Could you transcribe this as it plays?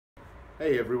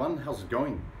Hey everyone, how's it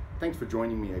going? Thanks for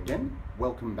joining me again.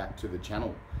 Welcome back to the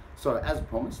channel. So as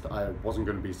promised, I wasn't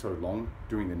going to be so long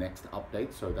doing the next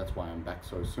update, so that's why I'm back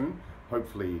so soon.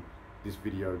 Hopefully this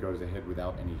video goes ahead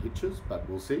without any hitches, but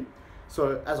we'll see.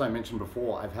 So as I mentioned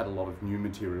before, I've had a lot of new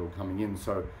material coming in,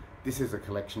 so this is a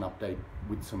collection update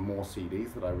with some more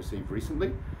CDs that I received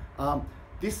recently.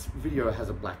 This video has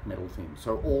a black metal theme,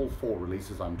 so all 4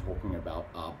 releases I'm talking about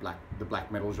are the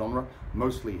black metal genre,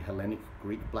 mostly Hellenic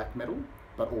Greek black metal,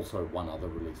 but also one other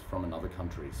release from another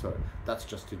country. So that's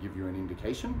just to give you an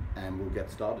indication, and we'll get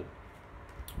started.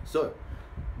 So,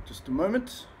 just a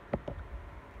moment.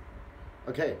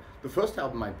 Okay, the first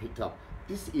album I picked up,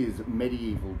 this is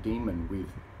Medieval Demon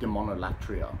with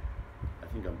Demonolatria. I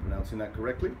think I'm pronouncing that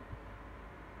correctly.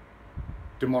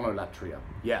 Demonolatria,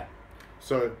 yeah.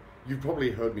 So, you've probably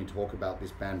heard me talk about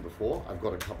this band before. I've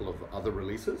got a couple of other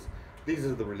releases. These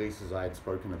are the releases I had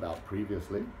spoken about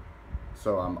previously.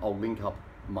 So I'll link up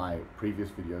my previous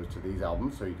videos to these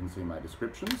albums so you can see my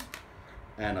descriptions.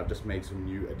 And I've just made some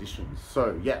new additions.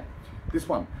 So yeah, this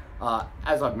one,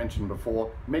 as I've mentioned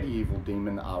before, Medieval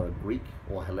Demon are a Greek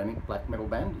or Hellenic black metal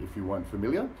band, if you weren't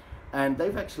familiar. And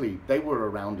they were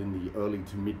around in the early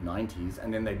to mid 90s,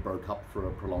 and then they broke up for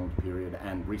a prolonged period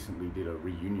and recently did a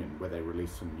reunion where they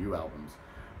released some new albums.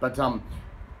 But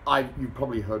you've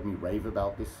probably heard me rave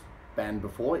about this band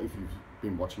before if you've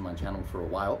been watching my channel for a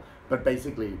while. But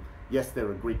basically, yes,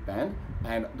 they're a Greek band,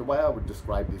 and the way I would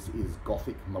describe this is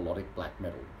gothic melodic black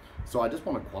metal. So I just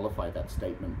want to qualify that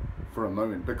statement for a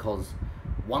moment, because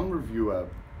one reviewer,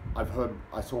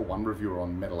 I saw one reviewer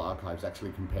on Metal Archives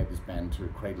actually compared this band to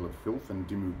Cradle of Filth and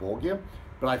Dimmu Borgir,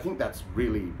 but I think that's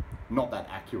really not that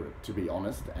accurate, to be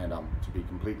honest, and to be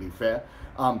completely fair.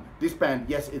 This band,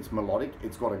 yes, it's melodic,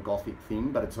 it's got a gothic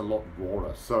theme, but it's a lot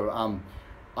rawer. So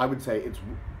I would say it's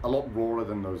a lot rawer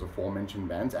than those aforementioned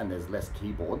bands, and there's less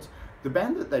keyboards. The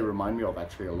band that they remind me of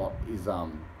actually a lot is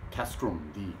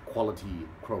Castrum, the quality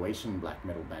Croatian black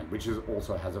metal band, which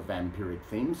also has a vampiric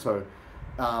theme. So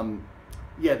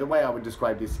yeah, the way I would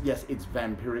describe this, yes, it's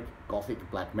vampiric, gothic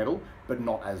black metal, but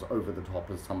not as over the top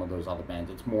as some of those other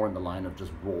bands. It's more in the line of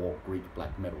just raw Greek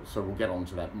black metal. So we'll get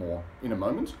onto that more in a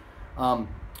moment.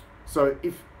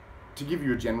 To give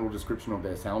you a general description of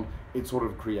their sound, it sort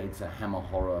of creates a hammer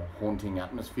horror haunting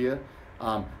atmosphere.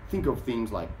 Think of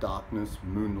themes like darkness,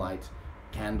 moonlight,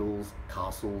 candles,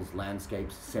 castles,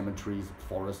 landscapes, cemeteries,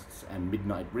 forests, and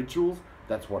midnight rituals.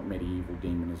 That's what Medieval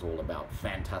Demon is all about.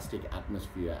 Fantastic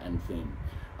atmosphere and theme.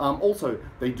 Also,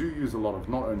 they do use a lot of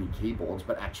not only keyboards,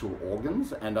 but actual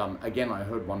organs. And again, I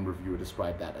heard one reviewer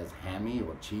describe that as hammy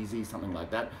or cheesy, something like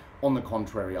that. On the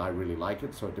contrary, I really like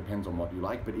it, so it depends on what you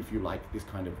like. But if you like this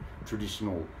kind of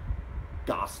traditional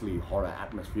ghastly horror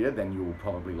atmosphere, then you will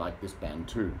probably like this band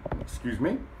too. Excuse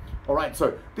me. All right,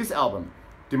 so this album,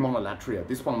 Demonolatria,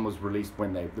 this one was released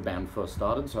when the band first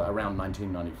started, so around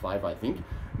 1995, I think.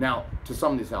 Now, to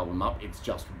sum this album up, it's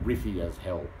just riffy as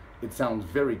hell. It sounds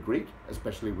very Greek,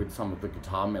 especially with some of the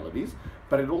guitar melodies,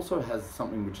 but it also has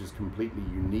something which is completely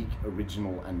unique,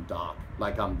 original, and dark.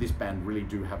 Like this band really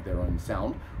do have their own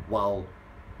sound, while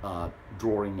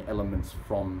drawing elements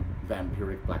from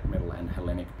vampiric black metal and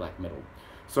Hellenic black metal.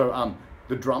 So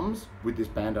the drums with this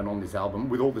band and on this album,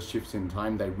 with all the shifts in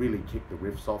time, they really kick the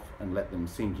riffs off and let them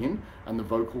sink in, and the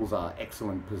vocals are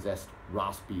excellent, possessed,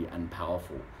 raspy, and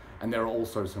powerful. And there are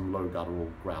also some low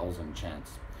guttural growls and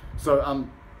chants. So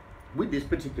with this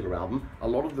particular album, a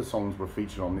lot of the songs were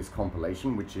featured on this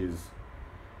compilation, which is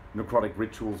Necrotic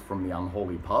Rituals from the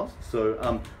Unholy Past.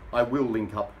 So I will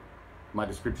link up my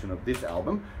description of this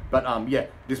album, but yeah,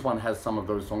 this one has some of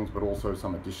those songs, but also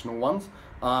some additional ones.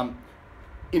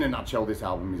 In a nutshell, this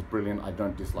album is brilliant. I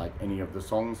don't dislike any of the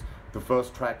songs. The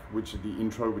first track, which is the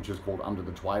intro, which is called Under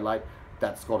the Twilight,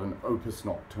 that's got an Opus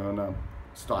Nocturna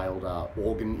styled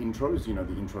organ intros, you know,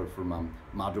 the intro from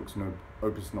Marduk's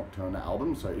Opus Nocturna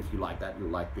album. So if you like that, you'll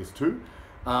like this too.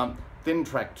 Then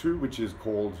track 2, which is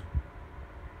called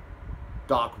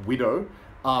Dark Widow,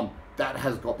 that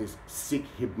has got this sick,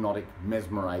 hypnotic,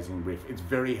 mesmerizing riff. It's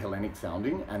very Hellenic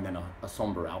sounding, and then a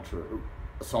somber outro.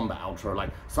 Like,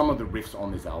 some of the riffs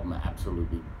on this album are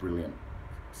absolutely brilliant,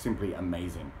 simply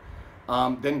amazing.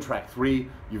 Then track 3,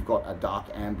 you've got a dark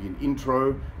ambient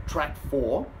intro. Track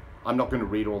 4, I'm not going to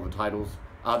read all the titles.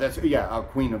 That's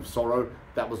Queen of Sorrow.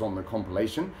 That was on the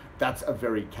compilation. That's a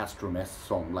very Castrum-esque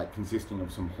song, like consisting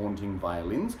of some haunting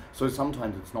violins. So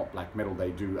sometimes it's not black metal. They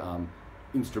do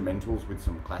instrumentals with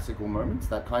some classical moments,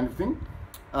 that kind of thing.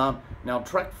 Now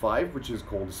track 5, which is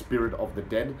called Spirit of the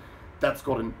Dead, that's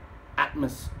got an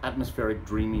atmospheric,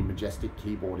 dreamy, majestic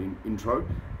keyboard intro,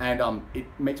 and it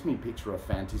makes me picture a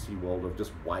fantasy world of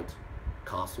just white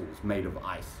castles made of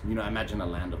ice. You know, imagine a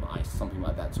land of ice, something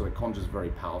like that. So it conjures very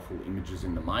powerful images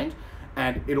in the mind.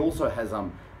 And it also has,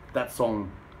 that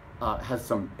song has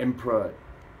some emperor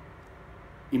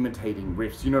imitating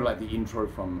riffs, you know, like the intro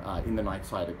from In the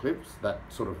Nightside Eclipse, that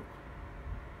sort of,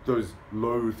 those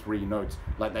low 3 notes,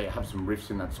 like they have some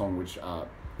riffs in that song which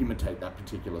imitate that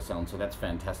particular sound, so that's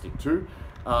fantastic too.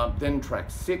 Then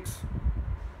track 6,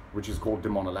 which is called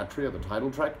Demonolatria, the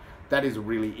title track. That is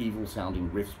really evil sounding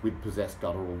riffs with possessed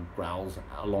guttural growls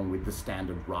along with the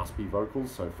standard raspy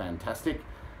vocals, so fantastic.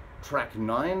 Track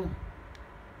 9,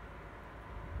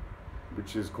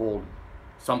 which is called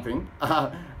something.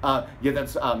 Yeah,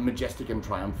 that's majestic and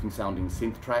triumphant sounding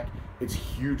synth track. It's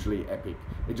hugely epic.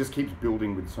 It just keeps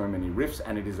building with so many riffs,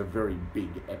 and it is a very big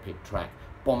epic track.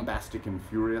 Bombastic and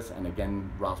furious, and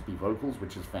again raspy vocals,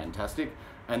 which is fantastic.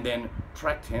 And then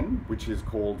track 10, which is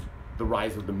called The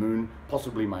Rise of the Moon,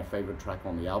 possibly my favorite track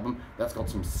on the album. That's got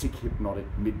some sick hypnotic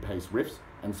mid-pace riffs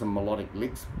and some melodic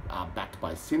licks backed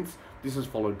by synths. This is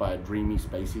followed by a dreamy,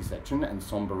 spacey section and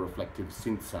somber, reflective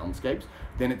synth soundscapes.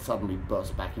 Then it suddenly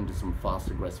bursts back into some fast,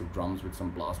 aggressive drums with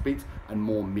some blast beats and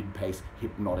more mid-pace,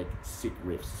 hypnotic, sick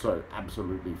riffs. So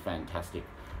absolutely fantastic.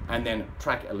 And then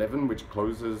track 11, which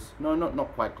closes, no,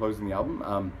 not quite closing the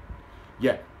album.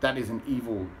 Yeah, that is an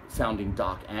evil sounding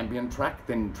dark ambient track.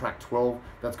 Then track 12,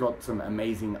 that's got some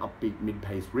amazing upbeat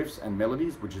mid-pace riffs and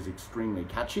melodies, which is extremely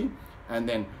catchy. And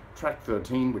then track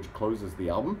 13, which closes the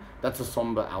album, that's a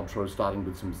somber outro starting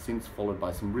with some synths followed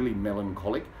by some really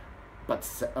melancholic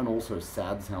and also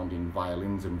sad sounding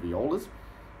violins and violas.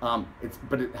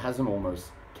 But it has an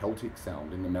almost Celtic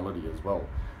sound in the melody as well.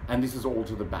 And this is all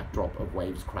to the backdrop of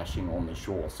waves crashing on the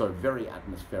shore. So very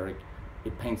atmospheric.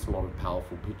 It paints a lot of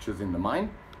powerful pictures in the mind.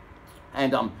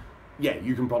 And yeah,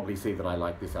 you can probably see that I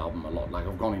like this album a lot. Like,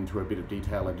 I've gone into a bit of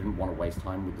detail. I didn't want to waste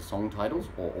time with the song titles,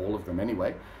 or all of them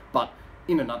anyway. But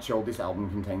in a nutshell, this album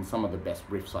contains some of the best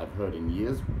riffs I've heard in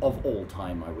years, of all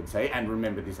time, I would say. And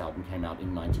remember, this album came out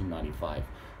in 1995.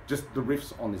 Just the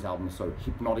riffs on this album are so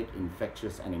hypnotic,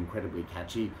 infectious, and incredibly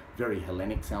catchy. Very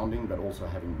Hellenic sounding, but also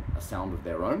having a sound of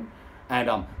their own. And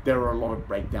there are a lot of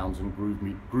breakdowns and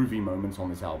groovy moments on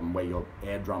this album where you're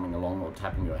air drumming along or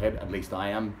tapping your head, at least I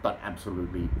am, but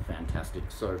absolutely fantastic.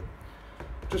 So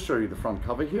just show you the front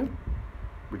cover here,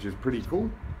 which is pretty cool.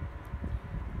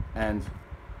 And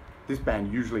this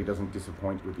band usually doesn't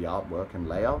disappoint with the artwork and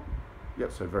layout.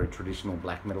 Yep, so very traditional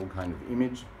black metal kind of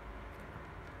image.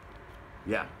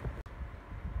 Yeah.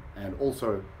 And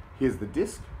also, here's the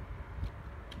disc.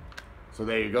 So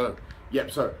there you go. Yep,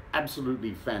 so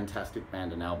absolutely fantastic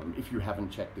band and album. If you haven't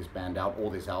checked this band out or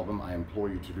this album, I implore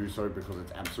you to do so because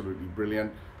it's absolutely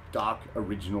brilliant, dark,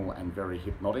 original, and very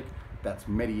hypnotic. That's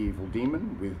Medieval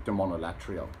Demon with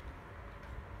Demonolatria.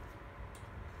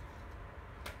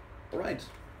 All right.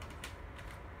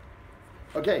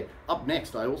 Okay, up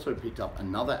next, I also picked up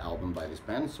another album by this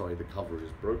band. Sorry, the cover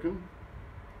is broken.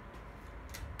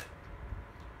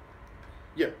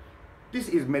 Yep. This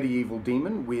is Medieval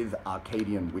Demon with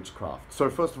Arcadian Witchcraft. So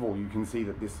first of all, you can see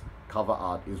that this cover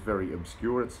art is very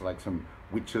obscure. It's like some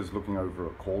witches looking over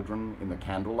a cauldron in the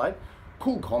candlelight.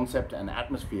 Cool concept and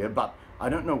atmosphere, but I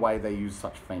don't know why they use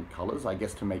such faint colors, I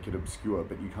guess to make it obscure,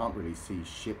 but you can't really see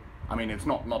shit. I mean, it's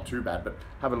not too bad, but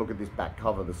have a look at this back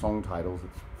cover, the song titles,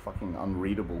 it's fucking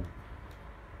unreadable.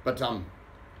 But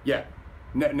yeah,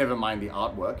 never mind the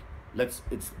artwork.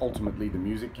 It's ultimately the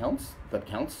music that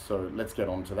counts, so let's get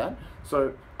on to that.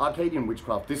 So Arcadian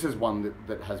Witchcraft, this is one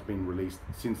that has been released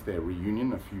since their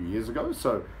reunion a few years ago.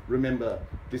 So remember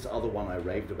this other one I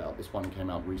raved about, this one came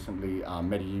out recently,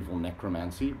 Medieval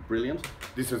Necromancy, brilliant.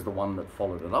 This is the one that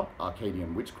followed it up,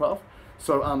 Arcadian Witchcraft.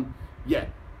 So yeah,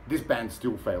 this band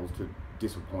still fails to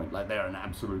disappoint. Like, they're an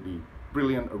absolutely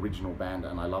brilliant original band,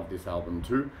 and I love this album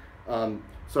too.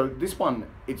 So this one,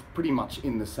 it's pretty much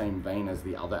in the same vein as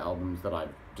the other albums that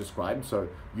I've described, so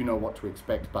you know what to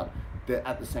expect, but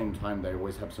at the same time they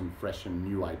always have some fresh and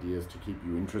new ideas to keep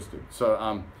you interested.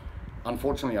 So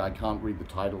unfortunately I can't read the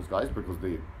titles, guys, because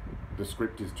the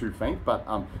script is too faint, but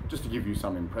just to give you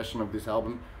some impression of this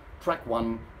album, track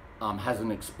 1 has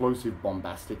an explosive,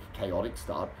 bombastic, chaotic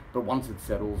start, but once it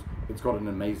settles, it's got an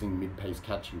amazing mid-pace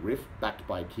catchy riff backed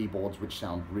by keyboards which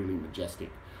sound really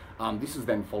majestic. This is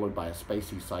then followed by a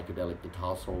spacey psychedelic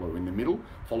guitar solo in the middle,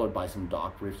 followed by some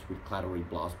dark riffs with clattery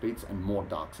blast beats and more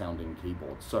dark sounding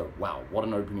keyboards. So wow, what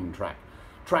an opening track.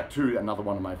 Track 2, another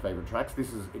one of my favorite tracks.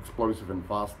 This is explosive and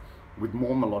fast with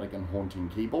more melodic and haunting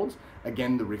keyboards.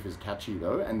 Again, the riff is catchy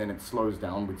though, and then it slows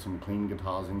down with some clean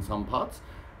guitars in some parts.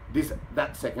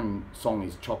 That second song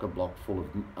is chock-a-block full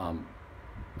of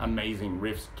amazing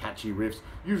riffs, catchy riffs,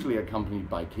 usually accompanied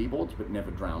by keyboards, but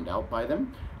never drowned out by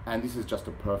them. And this is just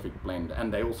a perfect blend.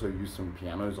 And they also use some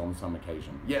pianos on some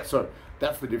occasion. Yeah, so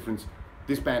that's the difference.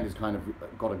 This band is kind of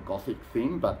got a gothic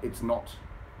theme, but it's not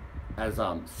as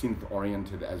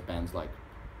synth-oriented as bands like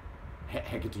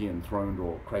Hecate Enthroned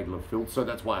or Cradle of Filth. So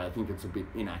that's why I think it's a bit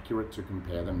inaccurate to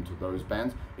compare them to those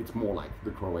bands. It's more like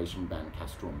the Croatian band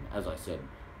Castrum, as I said,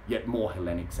 yet more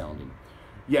Hellenic sounding.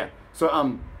 Yeah,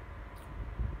 so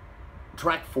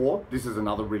track 4, this is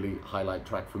another really highlight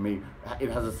track for me. It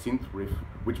has a synth riff,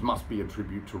 which must be a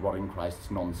tribute to Rotting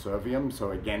Christ's Non Serviam.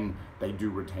 So again, they do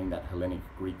retain that Hellenic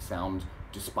Greek sound,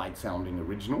 despite sounding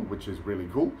original, which is really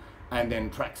cool. And then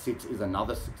track 6 is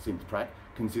another synth track,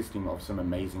 consisting of some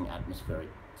amazing atmospheric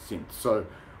synths. So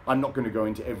I'm not going to go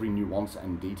into every nuance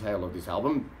and detail of this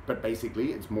album, but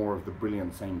basically it's more of the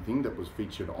brilliant same thing that was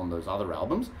featured on those other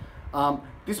albums.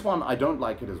 This one, I don't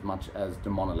like it as much as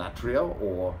Demonolatria,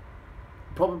 or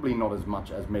probably not as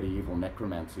much as Medieval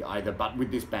Necromancy either, but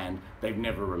with this band, they've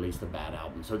never released a bad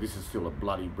album. So this is still a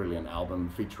bloody brilliant album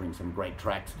featuring some great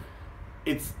tracks.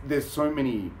 There's so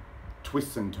many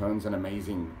twists and turns and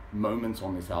amazing moments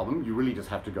on this album. You really just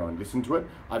have to go and listen to it.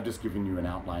 I've just given you an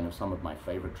outline of some of my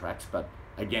favorite tracks, but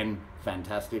again,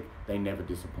 fantastic. They never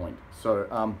disappoint.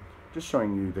 So just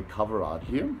showing you the cover art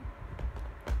here.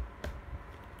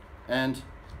 And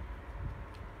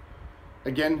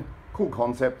again, cool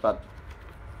concept, but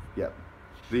yeah,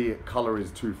 the color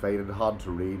is too faded, hard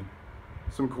to read.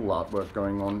 Some cool artwork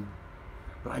going on,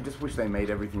 but I just wish they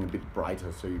made everything a bit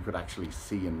brighter so you could actually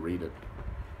see and read it.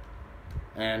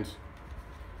 And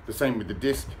the same with the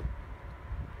disc.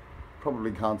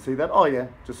 Probably can't see that. Oh yeah,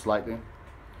 just slightly.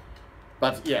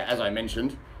 But yeah, as I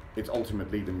mentioned, it's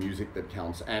ultimately the music that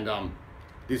counts. And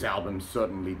this album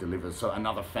certainly delivers. So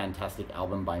another fantastic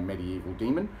album by Medieval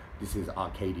Demon. This is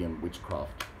Arcadian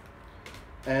Witchcraft.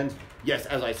 And yes,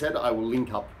 as I said, I will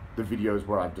link up the videos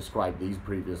where I've described these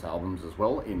previous albums as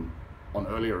well on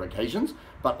earlier occasions.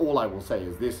 But all I will say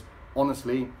is this,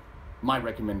 honestly, my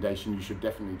recommendation, you should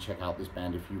definitely check out this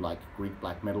band if you like Greek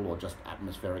black metal or just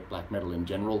atmospheric black metal in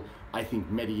general. I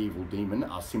think Medieval Demon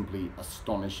are simply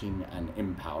astonishing and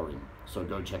empowering. So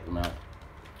go check them out.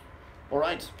 All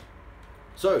right,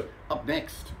 so up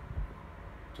next,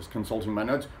 just consulting my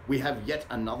notes, we have yet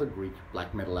another Greek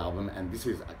black metal album, and this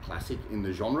is a classic in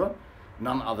the genre,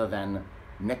 none other than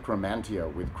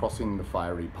NECROMANTIA with Crossing the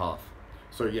Fiery Path.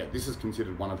 So yeah, this is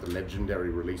considered one of the legendary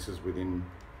releases within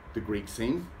the Greek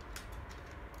scene.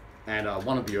 And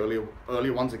one of the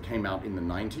earlier ones that came out in the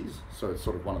 90s, so it's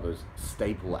sort of one of those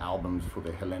staple albums for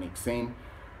the Hellenic scene.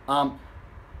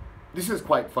 This is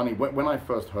quite funny. When I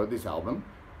first heard this album,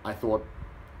 I thought,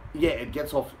 yeah, it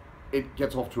gets off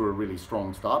to a really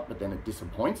strong start, but then it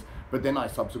disappoints. But then I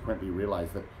subsequently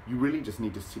realized that you really just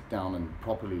need to sit down and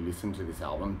properly listen to this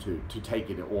album to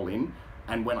take it all in.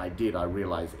 And when I did, I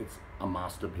realized it's a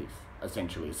masterpiece,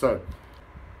 essentially. So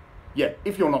yeah,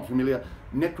 if you're not familiar,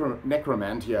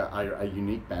 NECROMANTIA are a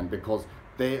unique band because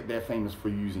they're famous for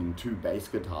using 2 bass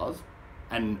guitars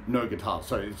and no guitars.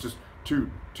 So it's just two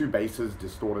basses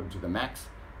distorted to the max,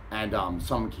 and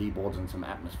some keyboards and some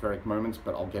atmospheric moments,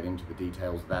 but I'll get into the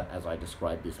details of that as I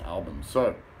describe this album.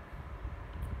 So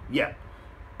yeah,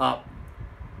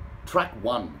 track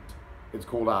 1, it's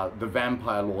called The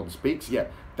Vampire Lord Speaks. Yeah,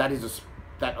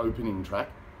 that opening track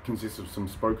consists of some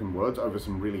spoken words over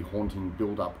some really haunting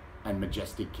build-up and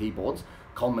majestic keyboards,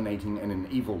 culminating in an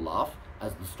evil laugh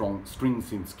as the strong string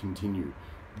synths continue.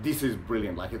 This is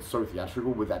brilliant. Like, it's so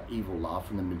theatrical with that evil laugh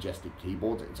and the majestic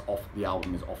keyboards. The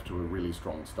album is off to a really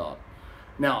strong start.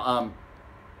 Now,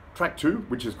 track 2,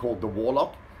 which is called The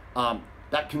Warlock,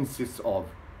 that consists of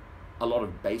a lot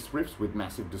of bass riffs with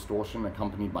massive distortion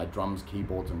accompanied by drums,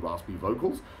 keyboards, and raspy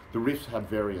vocals. The riffs have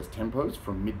various tempos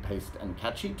from mid-paced and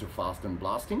catchy to fast and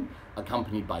blasting,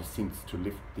 accompanied by synths to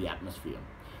lift the atmosphere.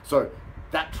 So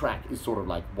that track is sort of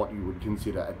like what you would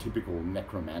consider a typical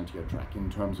NECROMANTIA track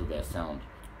in terms of their sound.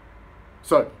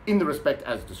 So in the respect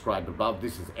as described above,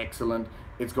 this is excellent.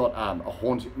 It's got a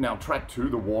haunting, now track 2,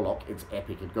 The Warlock, it's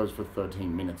epic. It goes for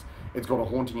 13 minutes. It's got a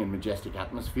haunting and majestic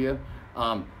atmosphere.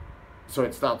 So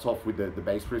it starts off with the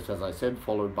bass riffs, as I said,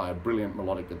 followed by a brilliant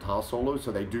melodic guitar solo.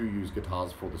 So they do use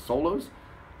guitars for the solos.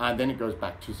 And then it goes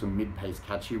back to some mid-paced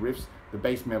catchy riffs. The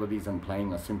bass melodies and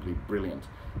playing are simply brilliant.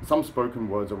 Some spoken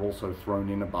words are also thrown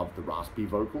in above the raspy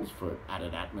vocals for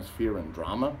added atmosphere and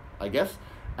drama, I guess.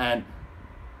 And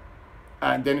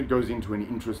then it goes into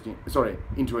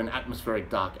into an atmospheric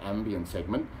dark ambient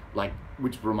segment,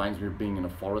 which reminds me of being in a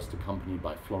forest accompanied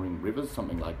by flowing rivers,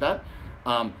 something like that.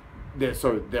 There's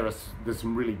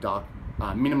some really dark,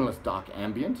 minimalist dark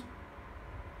ambient.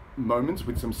 moments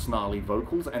with some snarly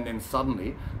vocals, and then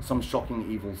suddenly some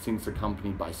shocking evil synths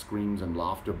accompanied by screams and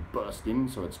laughter burst in,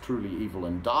 so it's truly evil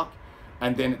and dark,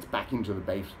 and then it's back into the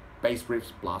bass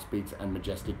riffs, blast beats, and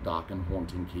majestic, dark, and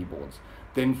haunting keyboards,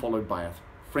 then followed by a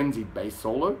frenzied bass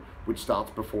solo, which starts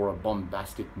before a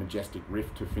bombastic, majestic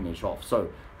riff to finish off. So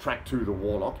track 2, The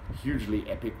Warlock, hugely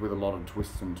epic with a lot of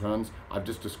twists and turns. I've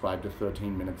just described a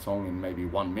 13-minute song in maybe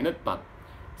 1 minute, but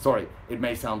sorry, it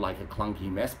may sound like a clunky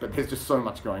mess, but there's just so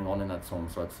much going on in that song,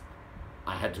 so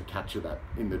I had to capture that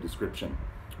in the description.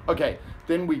 Okay,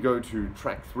 then we go to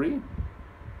track 3,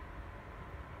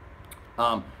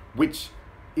 which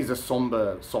is a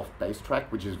somber, soft bass track,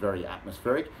 which is very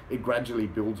atmospheric. It gradually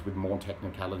builds with more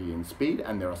technicality and speed,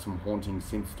 and there are some haunting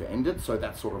synths to end it, so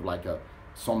that's sort of like a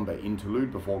somber interlude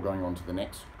before going on to the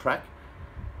next track.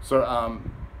 So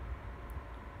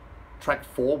track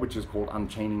 4, which is called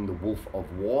Unchaining the Wolf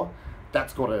of War,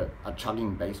 that's got a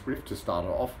chugging bass riff to start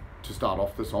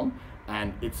off the song,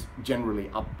 and it's generally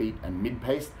upbeat and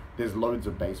mid-paced. There's loads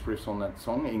of bass riffs on that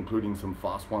song, including some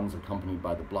fast ones accompanied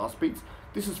by the blast beats.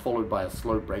 This is followed by a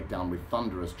slow breakdown with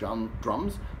thunderous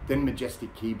drums, then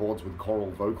majestic keyboards with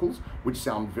choral vocals, which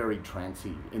sound very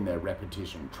trancy in their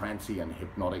repetition. Trancy and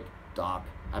hypnotic, dark,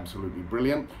 absolutely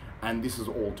brilliant. And this is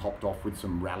all topped off with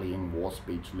some rallying war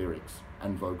speech lyrics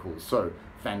and vocals. So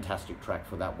fantastic track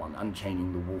for that one,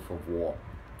 Unchaining the Wolf of War.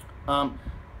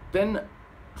 Then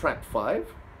track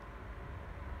 5,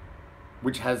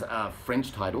 which has a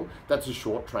French title. That's a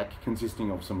short track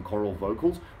consisting of some choral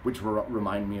vocals, which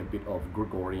remind me a bit of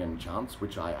Gregorian chants,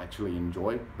 which I actually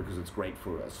enjoy because it's great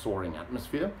for a soaring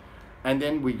atmosphere. And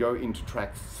then we go into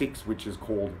track 6, which is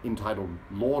entitled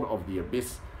Lord of the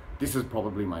Abyss. This is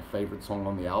probably my favorite song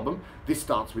on the album. This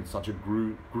starts with such a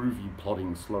groovy,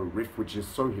 plodding, slow riff, which is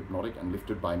so hypnotic and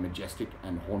lifted by majestic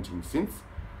and haunting synths.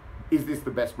 Is this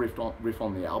the best riff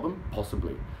on the album?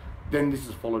 Possibly. Then this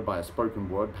is followed by a spoken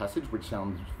word passage, which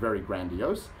sounds very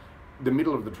grandiose. The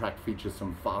middle of the track features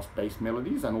some fast bass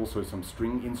melodies and also some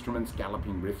string instruments,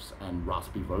 galloping riffs, and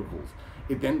raspy vocals.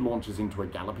 It then launches into a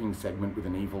galloping segment with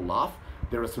an evil laugh.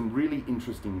 There are some really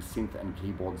interesting synth and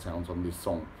keyboard sounds on this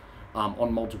song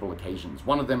on multiple occasions.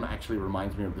 One of them actually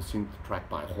reminds me of the synth track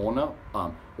by Horner,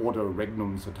 Ordo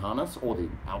Regnum Satanas, or the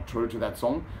outro to that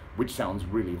song, which sounds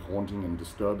really haunting and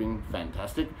disturbing,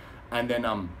 fantastic. And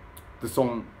then the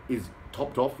song is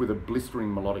topped off with a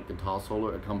blistering melodic guitar solo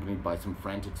accompanied by some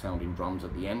frantic sounding drums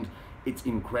at the end. It's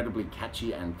incredibly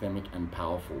catchy, anthemic, and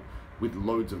powerful, with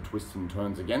loads of twists and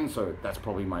turns again, so that's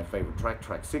probably my favorite track,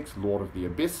 track 6, Lord of the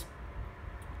Abyss.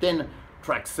 Then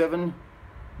track 7,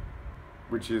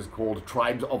 which is called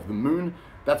Tribes of the Moon.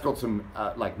 That's got some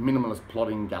like minimalist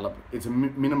plodding gallop. It's a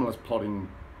minimalist plodding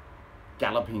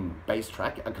galloping bass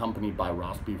track accompanied by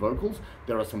raspy vocals.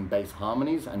 There are some bass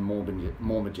harmonies and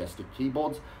more majestic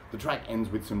keyboards. The track ends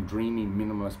with some dreamy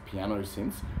minimalist piano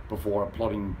synths before a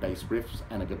plodding bass riffs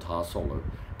and a guitar solo.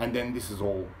 And then this is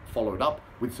all followed up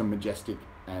with some majestic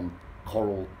and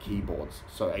choral keyboards.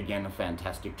 So again, a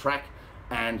fantastic track.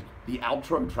 And the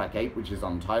outro, track 8, which is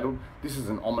untitled, this is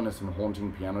an ominous and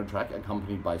haunting piano track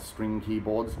accompanied by string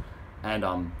keyboards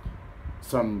and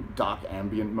some dark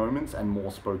ambient moments and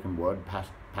more spoken word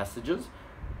passages.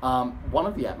 One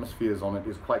of the atmospheres on it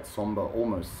is quite somber,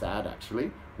 almost sad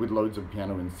actually, with loads of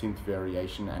piano and synth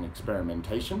variation and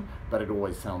experimentation, but it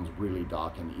always sounds really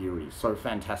dark and eerie. So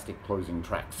fantastic closing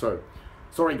track. So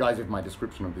sorry guys if my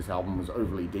description of this album was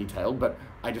overly detailed, but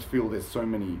I just feel there's so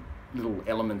many little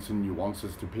elements and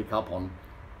nuances to pick up on.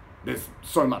 There's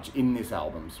so much in this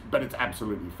album, but it's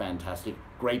absolutely fantastic.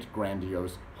 Great,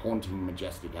 grandiose, haunting,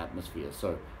 majestic atmosphere.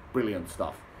 So brilliant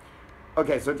stuff.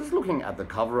 Okay, so just looking at the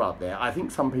cover art there, I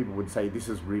think some people would say this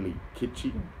is really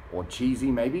kitschy or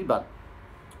cheesy maybe, but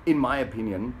in my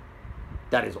opinion,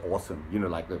 that is awesome. You know,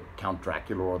 like the Count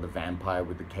Dracula or the vampire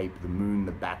with the cape, the moon,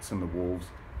 the bats and the wolves.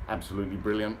 Absolutely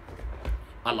brilliant.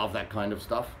 I love that kind of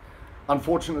stuff.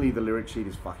 Unfortunately, the lyric sheet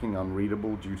is fucking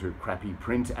unreadable due to crappy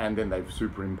print, and then they've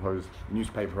superimposed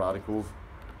newspaper articles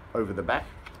over the back,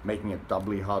 making it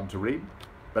doubly hard to read.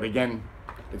 But again,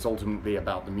 it's ultimately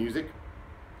about the music.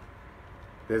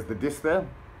 There's the disc there.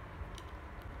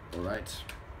 All right.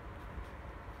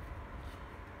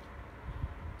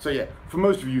 So yeah, for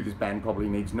most of you, this band probably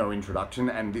needs no introduction,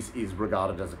 and this is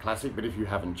regarded as a classic, but if you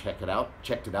haven't checked it out,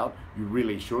 you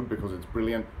really should, because it's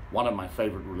brilliant. One of my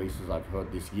favorite releases I've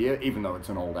heard this year, even though it's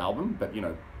an old album, but you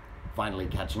know, finally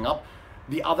catching up.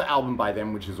 The other album by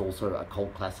them, which is also a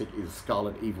cult classic, is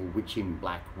Scarlet Evil Witch in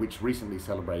Black, which recently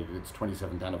celebrated its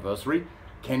 27th anniversary.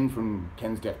 Ken from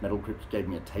Ken's Death Metal Crypt gave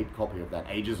me a tape copy of that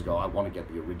ages ago. I want to get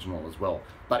the original as well.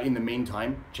 But in the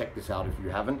meantime, check this out if you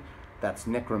haven't. That's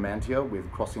Necromantia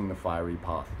with Crossing the Fiery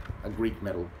Path, a Greek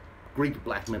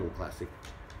black metal classic.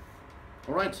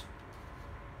 All right.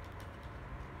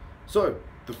 So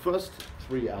the first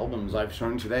 3 albums I've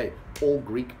shown today, all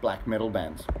Greek black metal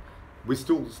bands. We're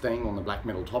still staying on the black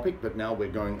metal topic, but now we're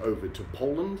going over to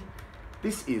Poland.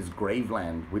 This is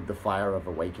Graveland with The Fire of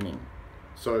Awakening.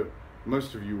 So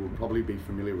most of you will probably be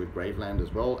familiar with Graveland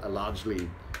as well, a largely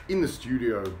in the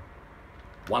studio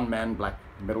one-man black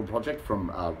metal project from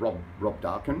Rob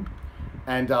Darkin.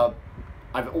 And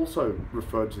I've also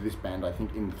referred to this band, I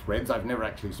think, in threads. I've never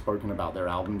actually spoken about their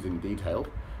albums in detail,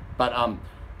 but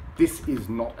this is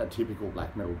not a typical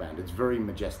black metal band. It's very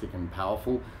majestic and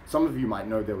powerful. Some of you might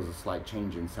know there was a slight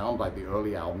change in sound, like the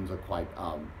early albums are quite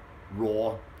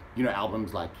raw. You know,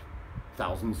 albums like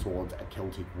Thousand Swords, A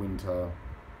Celtic Winter,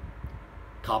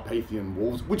 Carpathian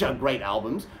Wolves, which are great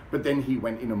albums, but then he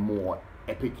went in a more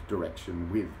epic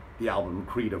direction with the album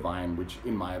Creed of Iron, which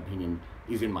in my opinion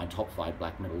is in my top 5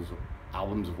 black metal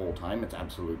albums of all time. It's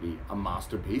absolutely a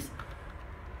masterpiece.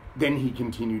 Then he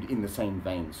continued in the same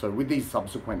vein. So with these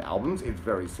subsequent albums, it's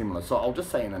very similar. So I'll just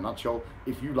say in a nutshell,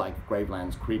 if you like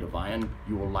Graveland's Creed of Iron,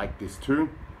 you will like this too.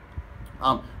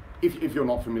 If you're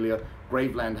not familiar,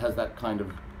 Graveland has that kind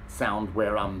of sound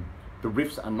where the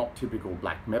riffs are not typical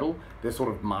black metal. They're sort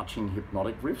of marching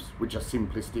hypnotic riffs, which are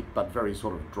simplistic but very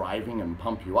sort of driving and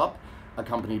pump you up,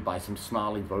 accompanied by some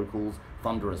snarly vocals,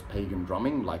 thunderous pagan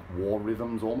drumming, like war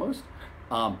rhythms almost.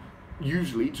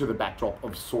 Usually to the backdrop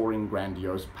of soaring,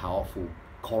 grandiose, powerful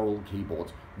choral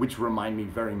keyboards, which remind me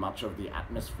very much of the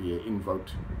atmosphere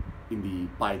invoked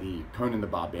by the Conan the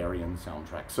Barbarian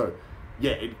soundtrack. So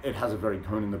yeah, it has a very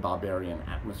Conan the Barbarian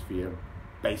atmosphere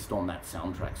based on that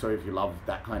soundtrack. So if you love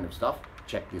that kind of stuff,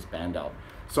 check this band out.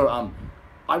 So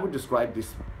I would describe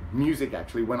this music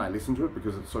actually, when I listen to it,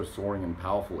 because it's so soaring and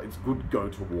powerful, it's good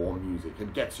go-to-war music.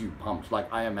 It gets you pumped.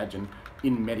 Like I imagine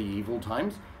in medieval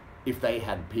times, if they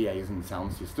had PAs and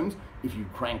sound systems, if you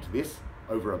cranked this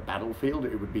over a battlefield,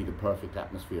 it would be the perfect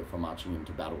atmosphere for marching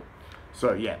into battle.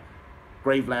 So yeah,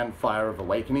 Graveland, Fire of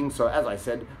Awakening. So as I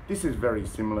said, this is very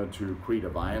similar to Creed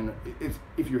of Iron.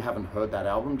 If you haven't heard that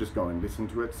album, just go and listen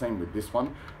to it. Same with this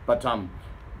one. But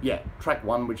yeah, track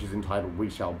 1, which is entitled We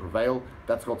Shall Prevail,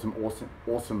 that's got some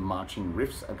awesome marching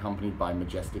riffs accompanied by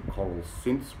majestic choral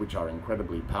synths, which are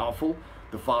incredibly powerful.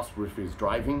 The fast riff is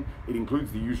driving. It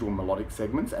includes the usual melodic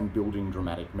segments and building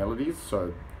dramatic melodies,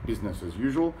 so business as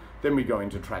usual. Then we go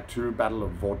into track 2, Battle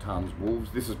of Vortan's Wolves.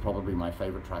 This is probably my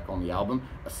favorite track on the album.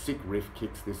 A sick riff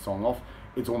kicks this song off.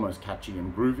 It's almost catchy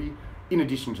and groovy, in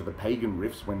addition to the pagan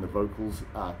riffs when the vocals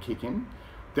kick in.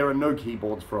 There are no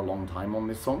keyboards for a long time on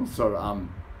this song, so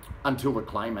until the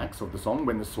climax of the song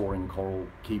when the soaring choral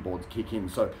keyboards kick in.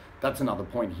 So that's another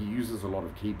point. He uses a lot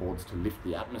of keyboards to lift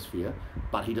the atmosphere,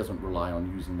 but he doesn't rely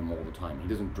on using them all the time. He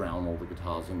doesn't drown all the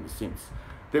guitars in the synths.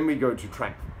 Then we go to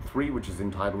track 3, which is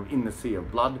entitled In the Sea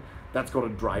of Blood. That's got a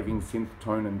driving synth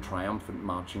tone and triumphant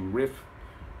marching riff.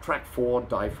 Track 4,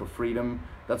 Die for Freedom.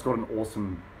 That's got an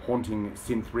awesome haunting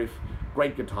synth riff,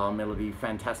 great guitar melody,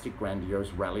 fantastic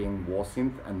grandiose rallying war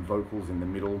synth and vocals in the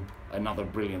middle. Another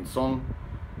brilliant song.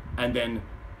 And then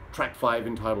track 5,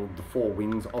 entitled The Four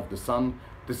Wings of the Sun.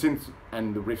 The synths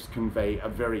and the riffs convey a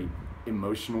very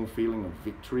emotional feeling of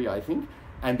victory, I think.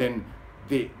 And then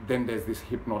there's this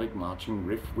hypnotic marching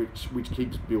riff which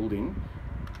keeps building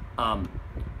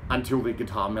until the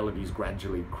guitar melodies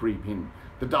gradually creep in.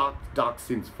 The dark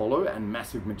synths follow, and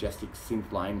massive majestic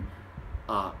synth line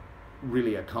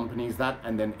really accompanies that,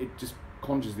 and then it just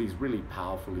conjures these really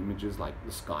powerful images like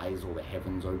the skies or the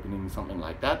heavens opening, something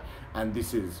like that. And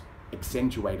this is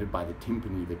accentuated by the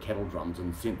timpani, the kettle drums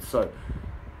and synths. So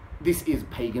this is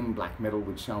pagan black metal,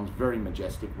 which sounds very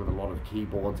majestic with a lot of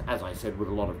keyboards, as I said, with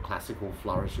a lot of classical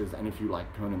flourishes. And if you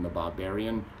like Conan the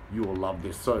Barbarian, you will love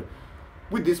this. So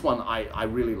with this one, I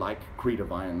really like Creed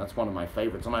of Iron. That's one of my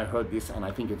favorites. And I heard this and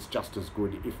I think it's just as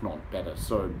good, if not better.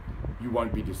 So you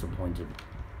won't be disappointed.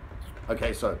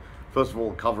 Okay, so first of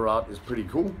all, cover art is pretty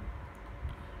cool.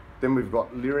 Then we've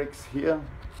got lyrics here,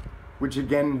 which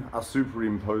again are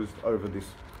superimposed over this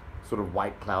sort of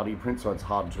white cloudy print, so it's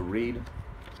hard to read,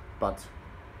 but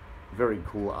very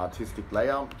cool artistic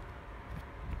layout.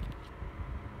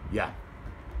 Yeah.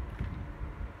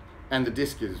 And the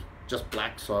disc is just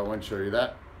black, so I won't show you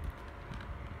that.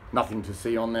 Nothing to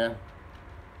see on there.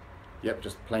 Yep,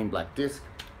 just plain black disc.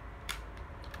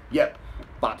 Yep,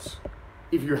 but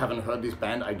if you haven't heard this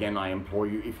band, again, I implore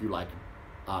you, if you like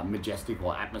majestic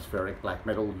or atmospheric black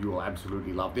metal, you will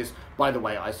absolutely love this. By the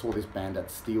way, I saw this band at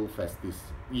Steelfest this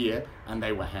year, and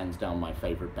they were hands down my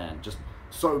favorite band. Just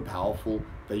so powerful.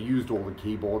 They used all the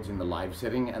keyboards in the live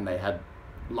setting, and they had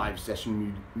live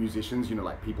session musicians, you know,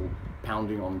 like people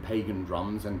pounding on pagan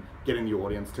drums and getting the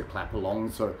audience to clap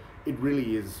along. So it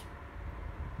really is,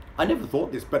 I never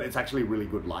thought this, but it's actually really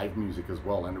good live music as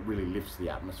well, and it really lifts the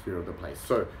atmosphere of the place.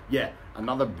 So yeah,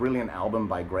 another brilliant album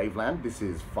by Graveland. This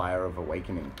is Fire of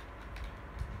Awakening.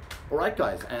 Alright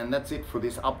guys, and that's it for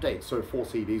this update. So 4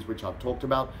 CDs which I've talked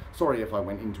about. Sorry if I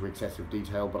went into excessive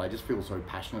detail, but I just feel so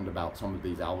passionate about some of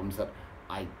these albums that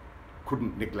I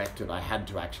couldn't neglect it. I had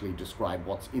to actually describe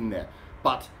what's in there.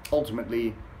 But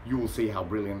ultimately, you will see how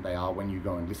brilliant they are when you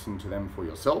go and listen to them for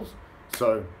yourselves.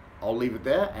 So I'll leave it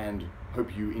there and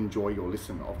hope you enjoy your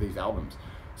listen of these albums.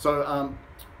 So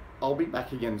I'll be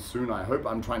back again soon, I hope.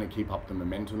 I'm trying to keep up the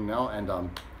momentum now, and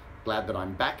I'm glad that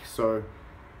I'm back. So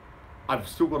I've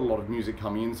still got a lot of music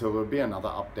coming in, so there'll be another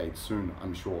update soon,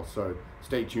 I'm sure. So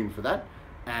stay tuned for that.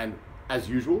 And as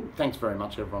usual, thanks very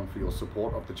much everyone for your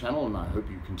support of the channel, and I hope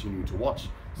you continue to watch.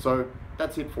 So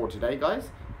that's it for today,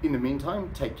 guys. In the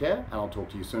meantime, take care, and I'll talk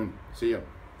to you soon. See ya.